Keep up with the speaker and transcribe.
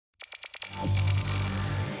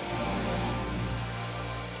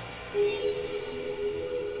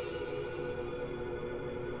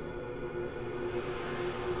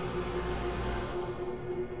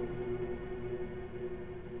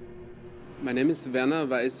My name is Werner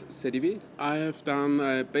Weihs-Sedivy. I have done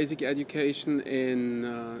a basic education in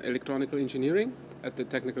electronical engineering at the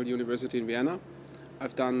Technical University in Vienna.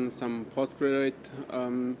 I've done some postgraduate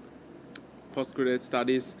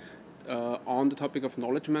studies on the topic of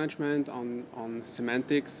knowledge management, on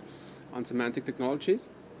semantics, on semantic technologies.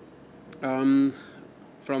 From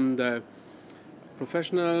the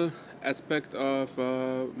professional aspect of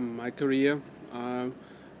my career,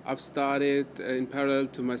 I've started in parallel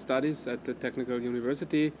to my studies at the Technical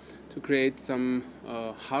University to create some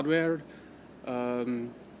hardware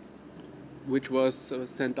which was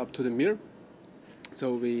sent up to the Mir.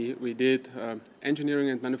 So we did engineering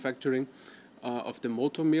and manufacturing of the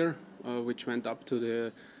motor Mir, which went up to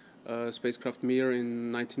the spacecraft Mir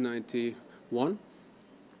in 1991.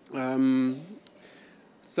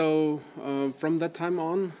 From that time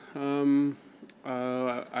on,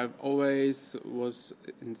 I've always was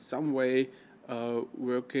in some way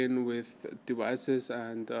working with devices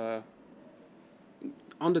and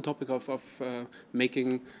on the topic of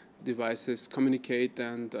making devices communicate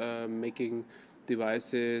and making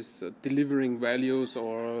devices delivering values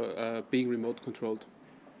or being remote controlled.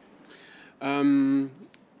 I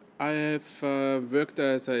have worked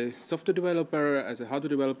as a software developer, as a hardware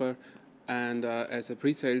developer, and as a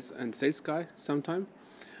pre-sales and sales guy sometime.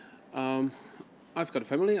 I've got a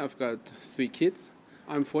family, I've got 3 kids.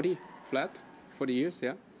 I'm 40 years,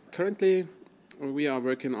 yeah. Currently, we are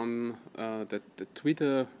working on the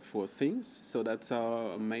Twitter for Things, so that's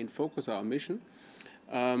our main focus, our mission.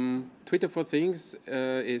 Twitter for Things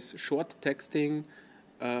is short texting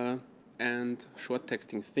and short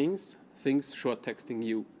texting things short texting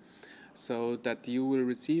you. So that you will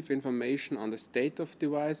receive information on the state of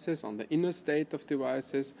devices, on the inner state of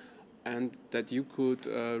devices, and that you could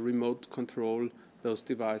remote control those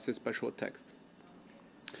devices by short text.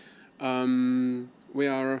 We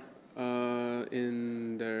are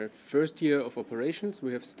in the first year of operations.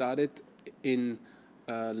 We have started in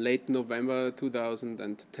late November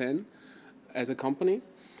 2010 as a company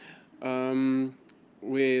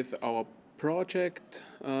with our project,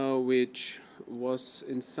 which was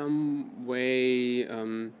in some way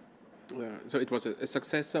so it was a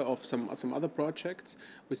successor of some other projects.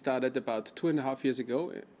 We started about 2.5 years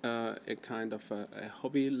ago, a kind of a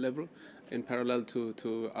hobby level in parallel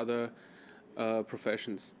to other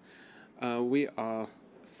professions. We are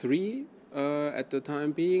 3 at the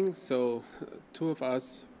time being, so 2 of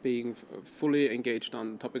us being fully engaged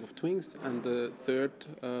on the topic of Twigz, and the third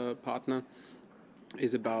partner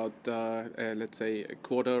is about, let's say, a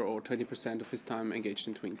quarter or 20% of his time engaged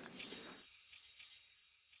in Twigz.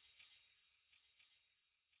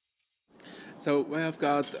 So we have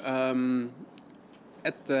got,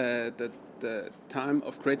 at the time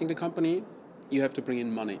of creating the company, you have to bring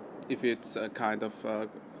in money. If it's a kind of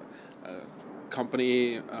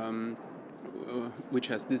company which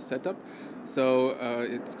has this setup. So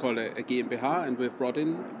it's called a GmbH, and we've brought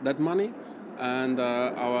in that money. And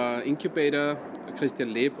our incubator,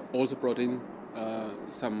 Christian Leb, also brought in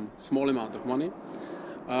some small amount of money.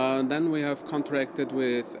 Then we have contracted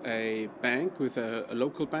with a bank, with a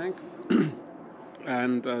local bank.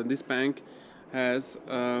 And this bank has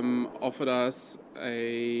offered us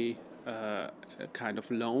a kind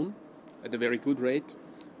of loan at a very good rate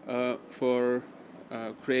for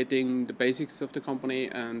creating the basics of the company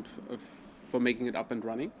and for making it up and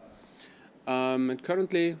running. And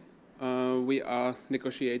currently we are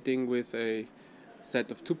negotiating with a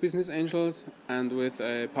set of 2 business angels and with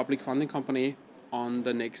a public funding company on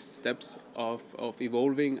the next steps of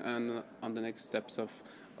evolving and on the next steps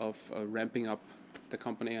of ramping up the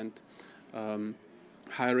company and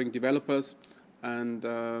hiring developers. And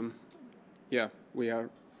yeah, we are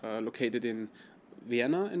located in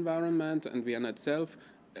Vienna environment and Vienna itself,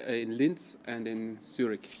 in Linz and in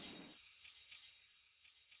Zurich.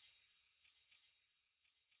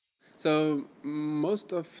 So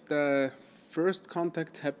most of the first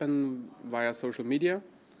contacts happen via social media.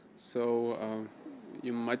 So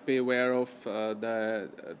you might be aware of the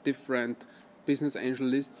different business angel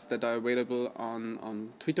lists that are available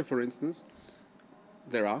on Twitter, for instance.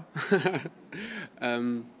 There are.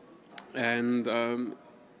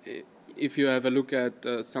 If you have a look at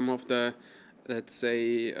some of the, let's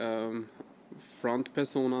say, front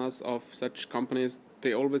personas of such companies,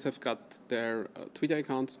 they always have got their Twitter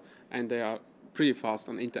accounts, and they are pretty fast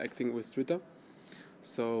on interacting with Twitter.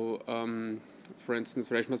 So, for instance,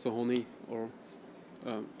 Reshma Sohoni or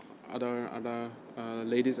other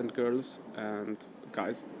ladies and girls and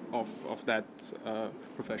guys of that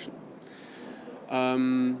profession.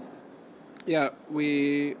 Yeah,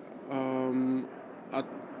 we are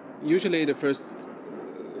usually the first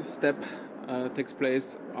step takes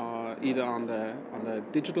place either on the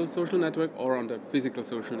digital social network or on the physical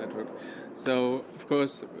social network. So of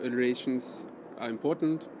course relations are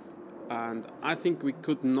important, and I think we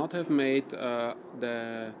could not have made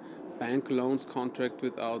the bank loans contract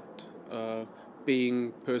without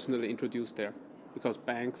being personally introduced there, because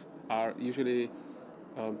banks are usually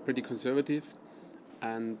pretty conservative,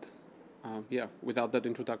 and without that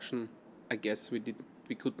introduction, I guess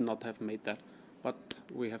we could not have made that. But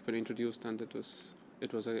we have been introduced, and it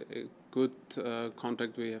was a good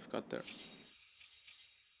contact we have got there.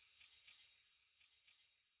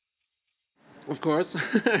 Of course,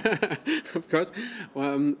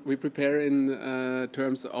 we prepare in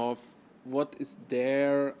terms of what is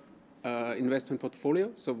their investment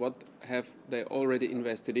portfolio. So what have they already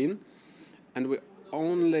invested in, and we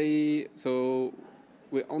only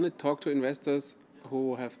talk to investors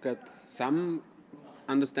who have got some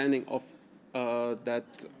understanding of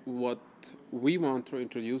that what we want to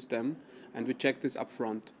introduce them, and we check this up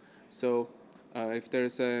front. So if there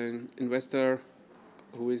is an investor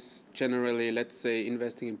who is generally, let's say,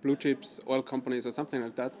 investing in blue chips, oil companies or something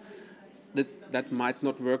like that, that might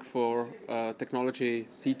not work for technology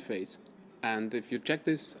seed phase. And if you check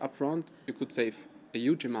this up front, you could save a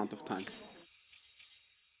huge amount of time.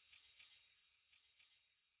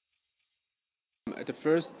 At the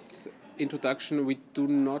first introduction, we do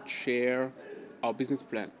not share our business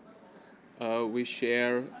plan. We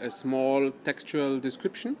share a small textual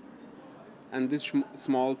description, and this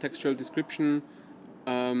small textual description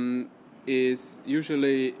is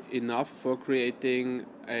usually enough for creating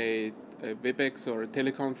a WebEx or a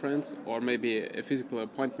teleconference or maybe a physical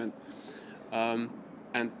appointment.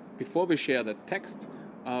 And before we share the text,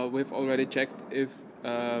 we've already checked if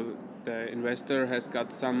the investor has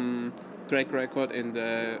got some track record in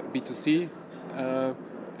the B2C,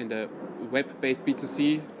 in the web-based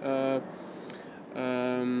B2C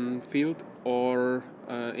field, or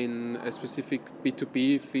in a specific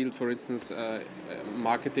B2B field, for instance,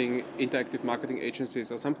 marketing, interactive marketing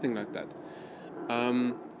agencies or something like that.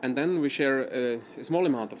 And then we share a small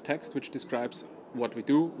amount of text which describes what we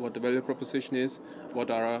do, what the value proposition is, what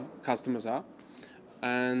our customers are.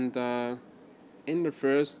 And in the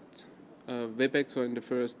first WebEx or in the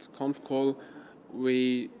first conf call,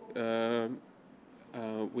 we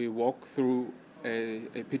walk through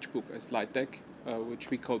a pitch book, a slide deck, which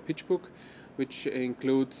we call pitch book, which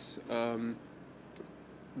includes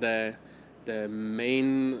the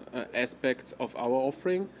main aspects of our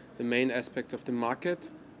offering, the main aspects of the market,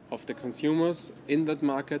 of the consumers in that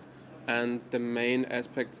market, and the main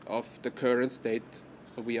aspects of the current state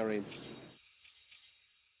we are in.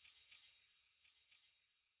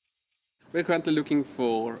 We're currently looking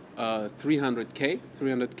for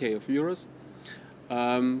 300k of euros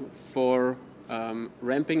for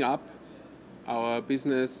ramping up our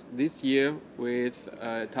business this year with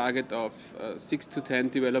a target of 6 to 10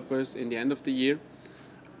 developers in the end of the year.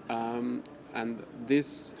 And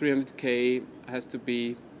this 300k has to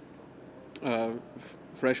be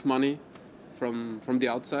fresh money from the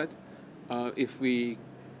outside. If we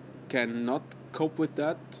cannot cope with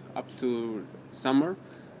that up to summer,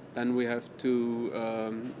 then we have to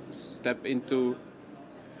step into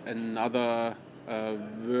another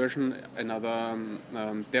version, another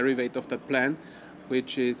derivative of that plan,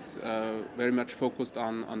 which is very much focused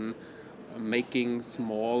on making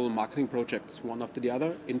small marketing projects, one after the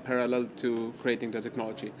other, in parallel to creating the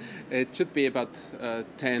technology. It should be about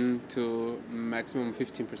 10 to maximum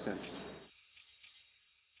 15%.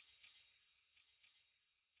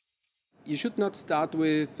 You should not start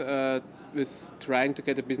with trying to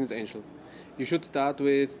get a business angel. You should start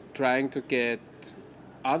with trying to get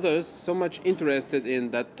others so much interested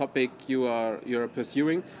in that topic you are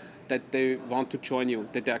pursuing that they want to join you,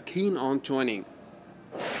 that they are keen on joining.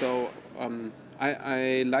 So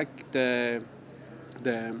I like the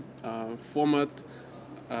format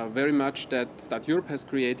very much that Start Europe has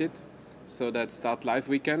created. So that Start Live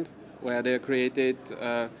Weekend, where they created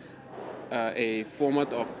a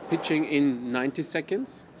format of pitching in 90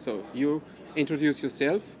 seconds. So you introduce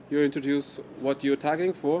yourself, you introduce what you're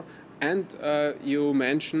targeting for, and you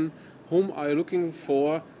mention whom are you looking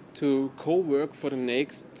for to co-work for the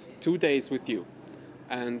next 2 days with you.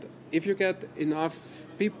 And if you get enough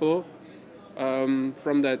people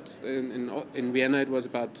from that, in Vienna it was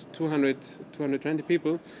about 220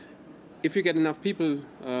 people, if you get enough people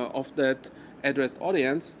of that addressed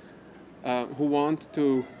audience who want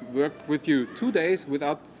to work with you 2 days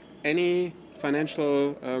without any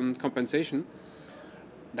financial compensation,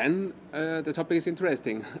 then the topic is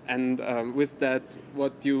interesting. And with that,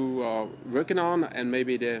 what you are working on and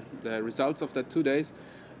maybe the results of that 2 days,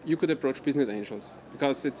 you could approach business angels,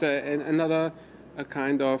 because it's another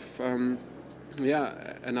kind of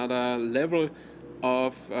another level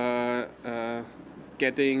of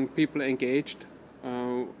getting people engaged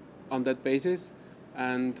on that basis.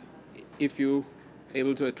 And if you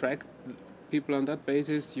able to attract people on that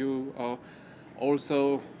basis, you are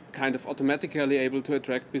also kind of automatically able to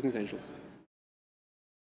attract business angels.